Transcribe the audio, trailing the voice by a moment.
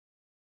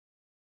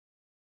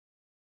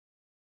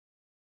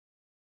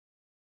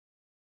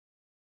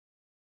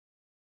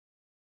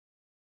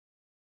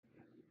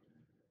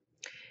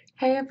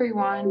Hey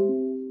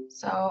everyone!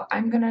 So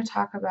I'm going to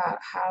talk about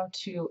how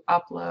to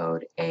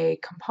upload a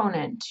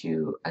component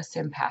to a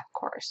SIMPath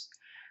course.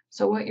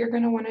 So what you're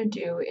going to want to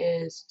do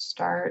is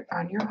start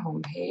on your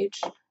home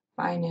page.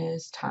 Mine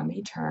is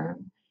Tommy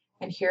Term,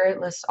 and here it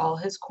lists all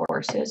his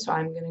courses. So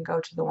I'm going to go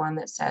to the one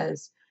that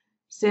says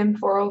Sim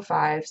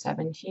 405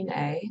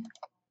 17A.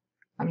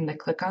 I'm going to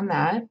click on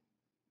that.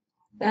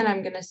 Then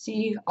I'm going to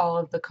see all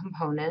of the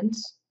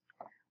components.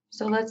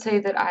 So let's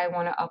say that I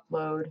want to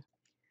upload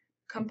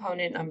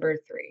component number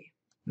 3.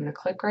 I'm going to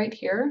click right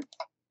here.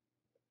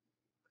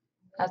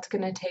 That's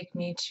going to take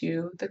me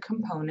to the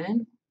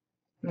component.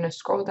 I'm going to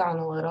scroll down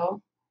a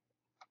little.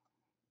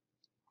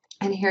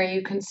 And here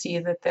you can see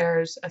that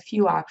there's a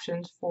few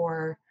options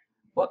for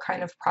what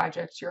kind of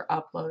projects you're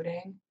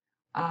uploading.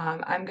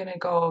 I'm going to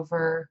go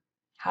over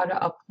how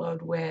to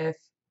upload with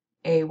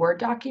a Word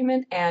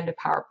document and a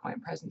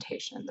PowerPoint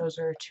presentation. Those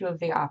are two of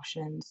the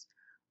options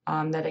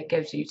that it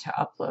gives you to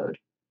upload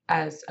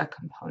as a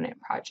component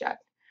project.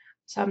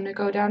 So I'm going to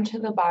go down to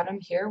the bottom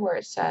here where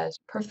it says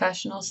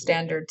Professional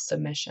Standard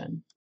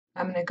Submission.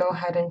 I'm going to go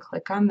ahead and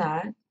click on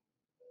that.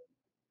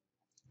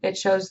 It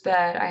shows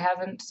that I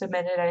haven't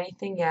submitted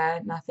anything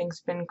yet,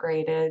 nothing's been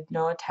graded,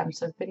 no attempts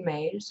have been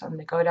made. So I'm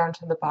going to go down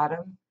to the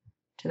bottom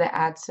to the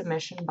Add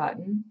Submission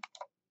button.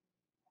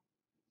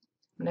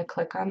 I'm going to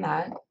click on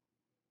that.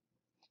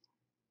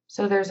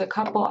 So there's a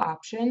couple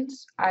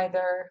options.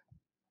 Either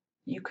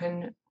you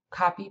can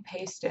copy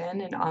paste in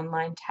an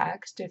online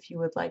text if you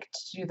would like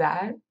to do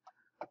that,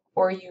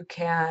 or you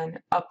can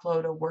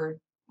upload a Word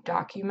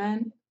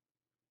document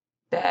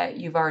that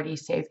you've already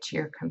saved to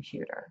your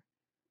computer.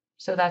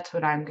 So that's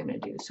what I'm going to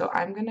do. So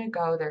I'm going to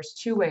go, there's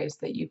two ways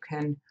that you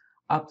can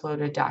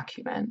upload a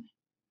document.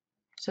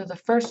 So the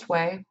first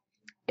way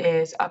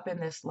is up in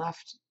this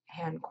left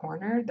hand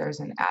corner, there's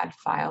an Add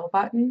File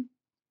button.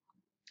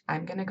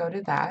 I'm going to go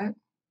to that.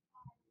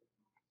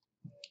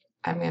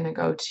 I'm going to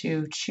go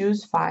to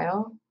Choose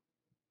File,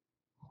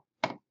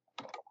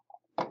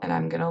 and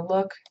I'm going to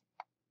look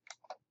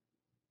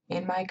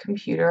in my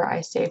computer.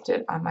 I saved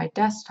it on my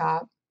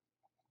desktop.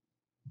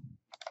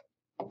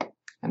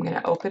 I'm going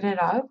to open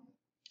it up,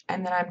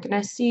 and then I'm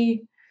going to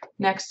see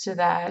next to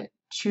that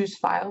Choose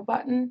File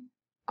button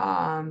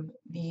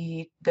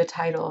the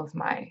title of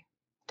my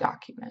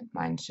document.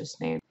 Mine's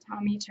just named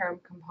Tommy Term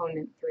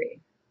Component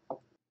 3.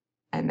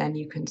 And then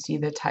you can see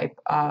the type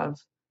of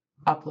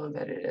upload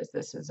that it is.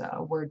 This is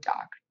a Word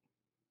doc.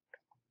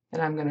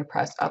 Then I'm going to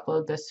press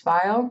Upload this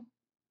file.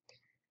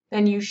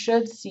 Then you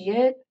should see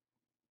it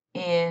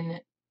in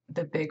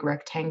the big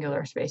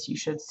rectangular space. You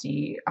should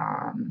see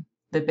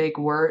the big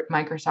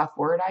Microsoft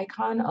Word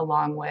icon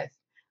along with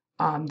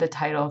the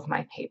title of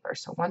my paper.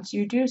 So once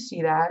you do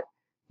see that,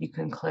 you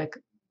can click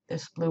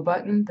this blue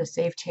button, the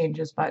Save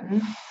Changes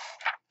button.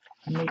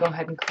 I'm going to go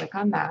ahead and click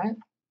on that.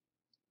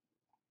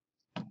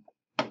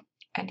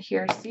 And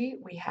here, see,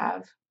 we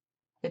have,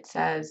 it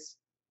says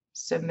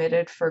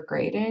submitted for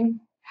grading.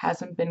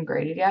 Hasn't been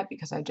graded yet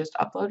because I just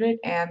uploaded,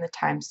 and the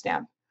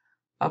timestamp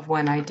of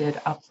when I did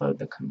upload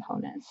the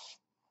component.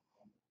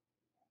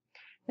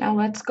 Now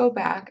let's go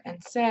back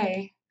and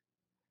say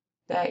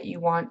that you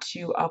want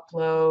to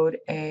upload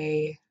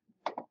a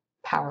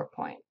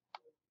PowerPoint.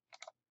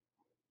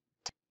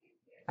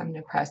 I'm going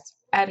to press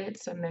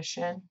Edit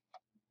Submission.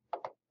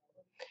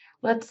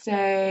 Let's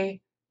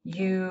say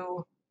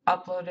you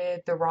uploaded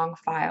the wrong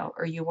file,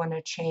 or you want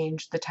to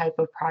change the type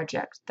of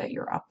project that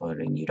you're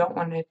uploading. You don't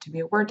want it to be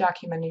a Word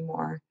document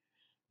anymore.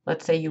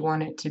 Let's say you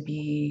want it to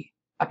be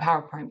a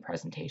PowerPoint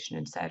presentation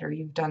instead, or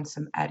you've done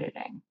some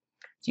editing.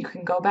 So you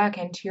can go back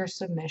into your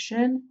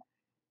submission.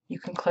 You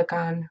can click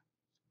on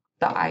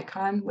the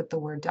icon with the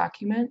Word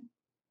document.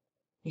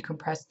 You can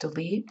press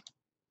Delete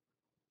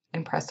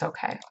and press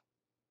OK.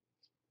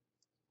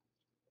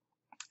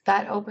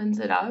 That opens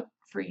it up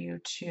for you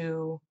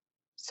to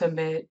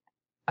submit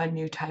a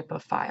new type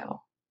of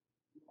file.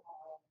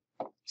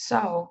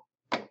 So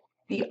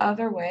the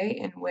other way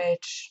in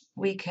which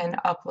we can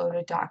upload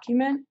a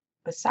document,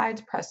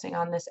 besides pressing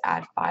on this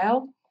Add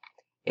File,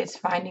 is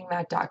finding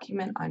that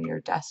document on your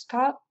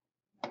desktop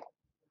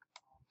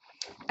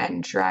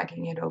and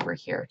dragging it over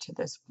here to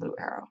this blue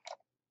arrow.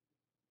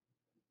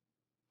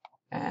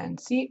 And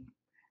see,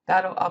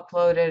 that'll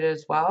upload it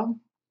as well.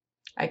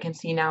 I can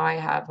see now I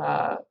have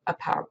a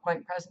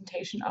PowerPoint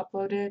presentation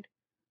uploaded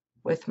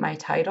with my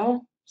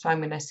title, so I'm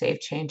going to save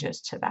changes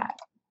to that.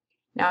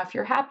 Now, if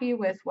you're happy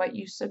with what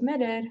you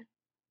submitted,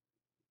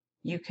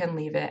 you can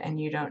leave it and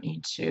you don't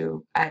need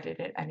to edit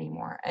it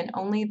anymore. And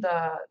only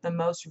the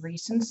most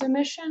recent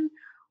submission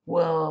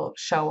will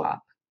show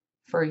up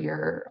for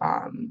your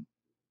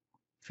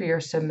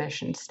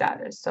submission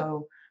status.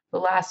 So the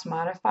last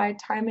modified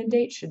time and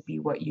date should be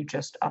what you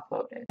just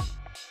uploaded.